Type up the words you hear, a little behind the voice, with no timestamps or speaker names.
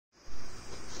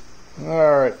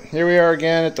Alright, here we are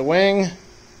again at the wing.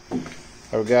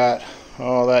 I've got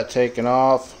all that taken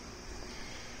off,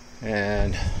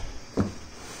 and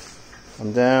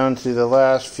I'm down to the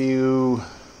last few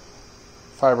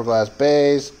fiberglass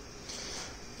bays.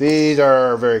 These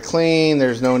are very clean.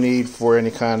 There's no need for any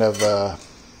kind of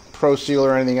Pro Seal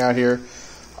or anything out here.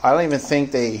 I don't even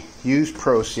think they used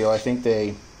Pro Seal. I think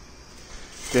they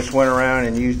just went around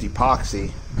and used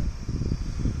epoxy.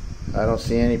 I don't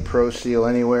see any Pro Seal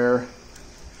anywhere.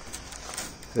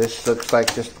 This looks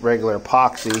like just regular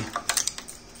epoxy,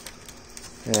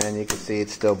 and you can see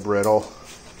it's still brittle.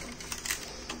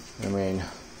 I mean,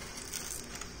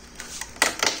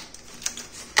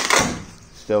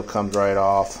 still comes right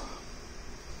off.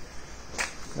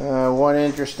 One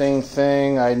interesting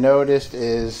thing I noticed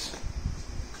is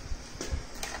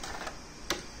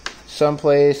some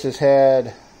places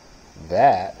had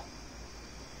that.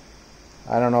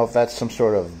 I don't know if that's some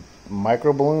sort of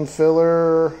micro balloon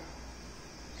filler,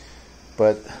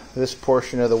 but this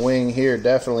portion of the wing here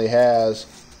definitely has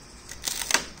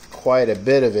quite a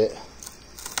bit of it.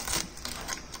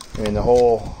 I mean, the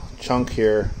whole chunk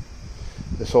here,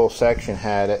 this whole section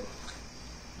had it.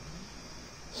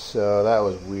 So that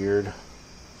was weird.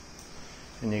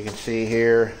 And you can see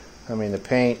here, I mean, the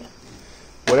paint,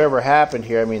 whatever happened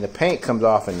here, I mean, the paint comes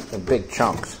off in big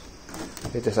chunks.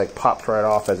 It just like pops right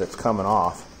off as it's coming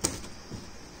off.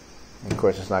 And of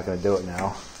course, it's not going to do it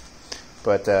now.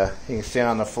 But you can see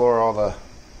on the floor all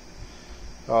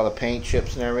the paint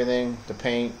chips and everything. The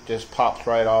paint just pops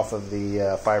right off of the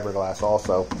fiberglass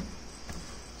also.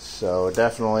 So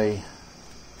definitely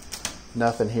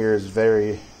nothing here is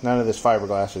none of this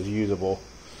fiberglass is usable.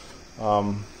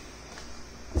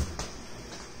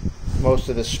 Most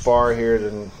of the spar here is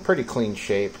in pretty clean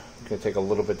shape. It's going to take a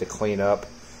little bit to clean up.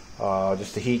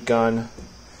 Just a heat gun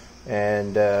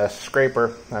and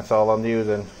scraper. That's all I'm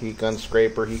using. Heat gun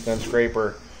scraper. Heat gun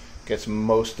scraper gets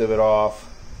most of it off.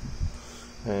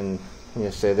 And you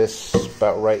say this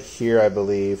about right here, I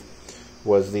believe,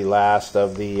 was the last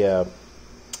of the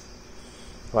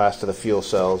fuel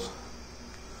cells.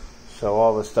 So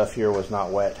all the stuff here was not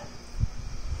wet.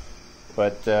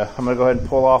 But I'm going to go ahead and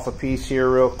pull off a piece here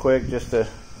real quick just to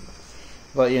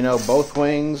let you know both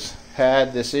wings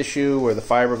had this issue where the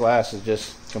fiberglass is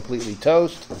just completely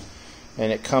toast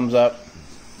and it comes up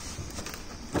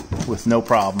with no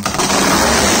problem.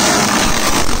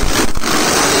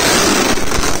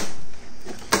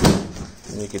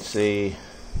 And you can see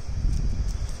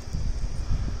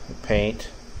the paint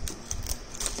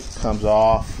comes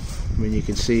off. I mean, you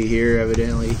can see here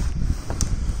evidently,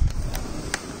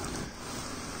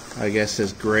 I guess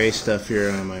this gray stuff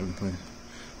here on my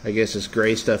I guess this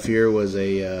gray stuff here was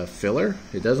a filler.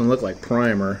 It doesn't look like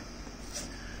primer.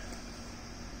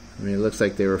 I mean, it looks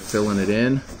like they were filling it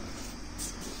in,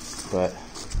 but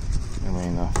I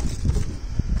mean,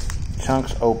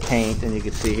 chunks of paint, and you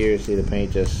can see here, see the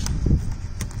paint just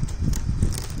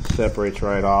separates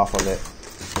right off of it.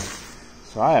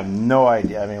 So I have no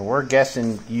idea. I mean, we're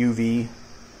guessing UV,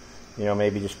 you know,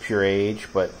 maybe just pure age,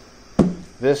 but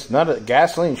this,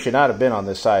 gasoline should not have been on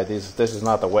this side. This is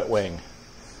not the wet wing.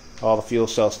 All the fuel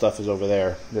cell stuff is over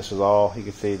there. This is all, you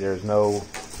can see there's no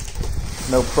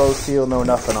Pro Seal, no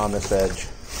nothing on this edge.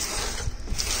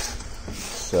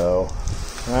 So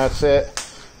that's it.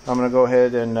 I'm going to go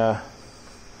ahead and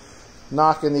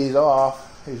knocking these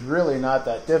off. It's really not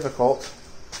that difficult.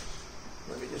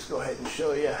 Let me just go ahead and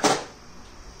show you.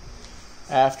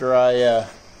 After I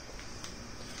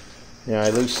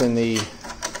loosen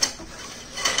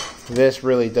this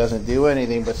really doesn't do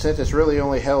anything, but since it's really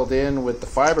only held in with the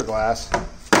fiberglass,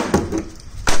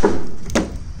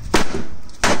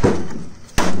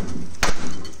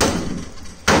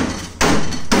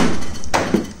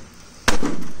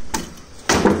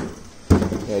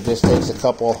 it just takes a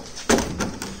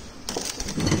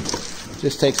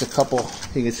couple,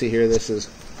 you can see here, this is,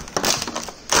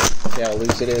 see how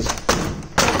loose it is.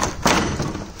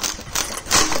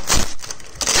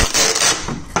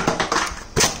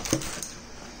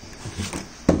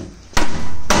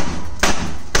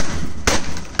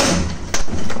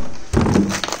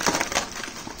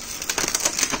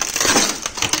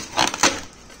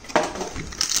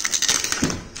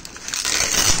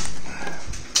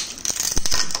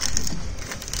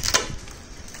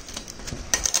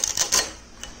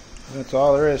 That's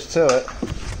all there is to it.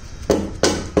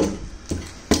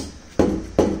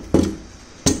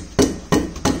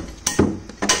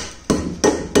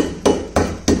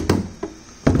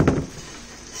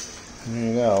 There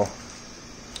you go.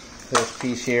 This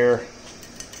piece here,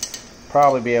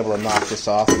 probably be able to knock this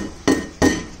off.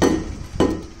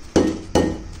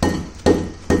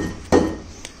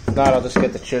 If not, I'll just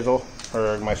get the chisel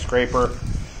or my scraper,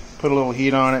 put a little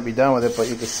heat on it, be done with it. But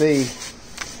you can see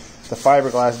the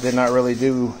fiberglass did not really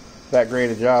do that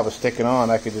great a job of sticking on.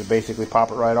 I could just basically pop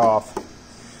it right off.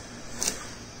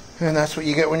 And that's what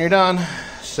you get when you're done.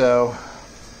 So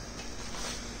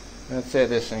that's it.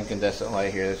 This incandescent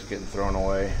light here, this is getting thrown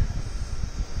away.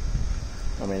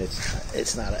 I mean,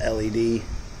 it's not an LED,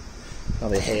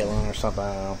 probably halon or something,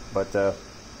 I don't know. But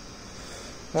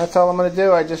that's all I'm going to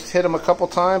do. I just hit them a couple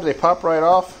times, they pop right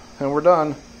off, and we're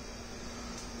done.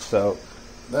 So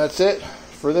that's it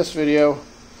for this video.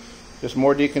 Just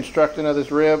more deconstructing of this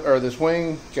rib or this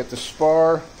wing, get the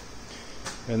spar,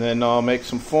 and then I'll make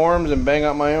some forms and bang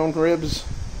out my own ribs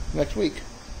next week.